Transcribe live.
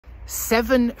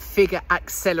7-Figure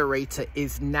Accelerator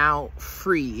is now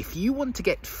free. If you want to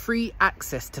get free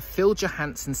access to Phil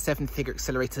Johansen's 7-Figure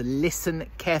Accelerator, listen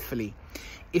carefully.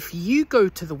 If you go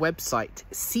to the website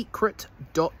secret.film,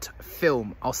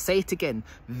 I'll say it again,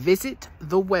 visit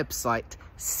the website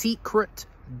secret.film.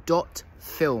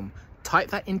 Type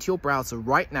that into your browser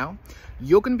right now.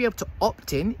 You're going to be able to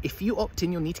opt in. If you opt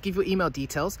in, you'll need to give your email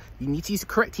details. You need to use the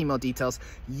correct email details.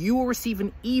 You will receive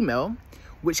an email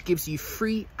which gives you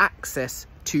free access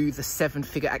to the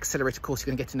 7-Figure Accelerator course.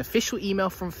 You're going to get an official email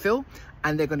from Phil,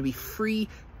 and they're going to be free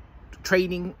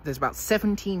training. There's about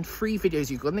 17 free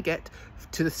videos you're going to get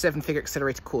to the 7-Figure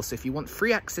Accelerator course. So if you want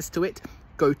free access to it,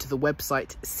 go to the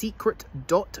website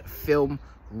secret.film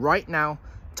right now.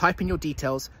 Type in your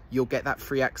details. You'll get that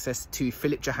free access to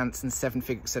Philip Johansen's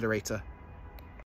 7-Figure Accelerator.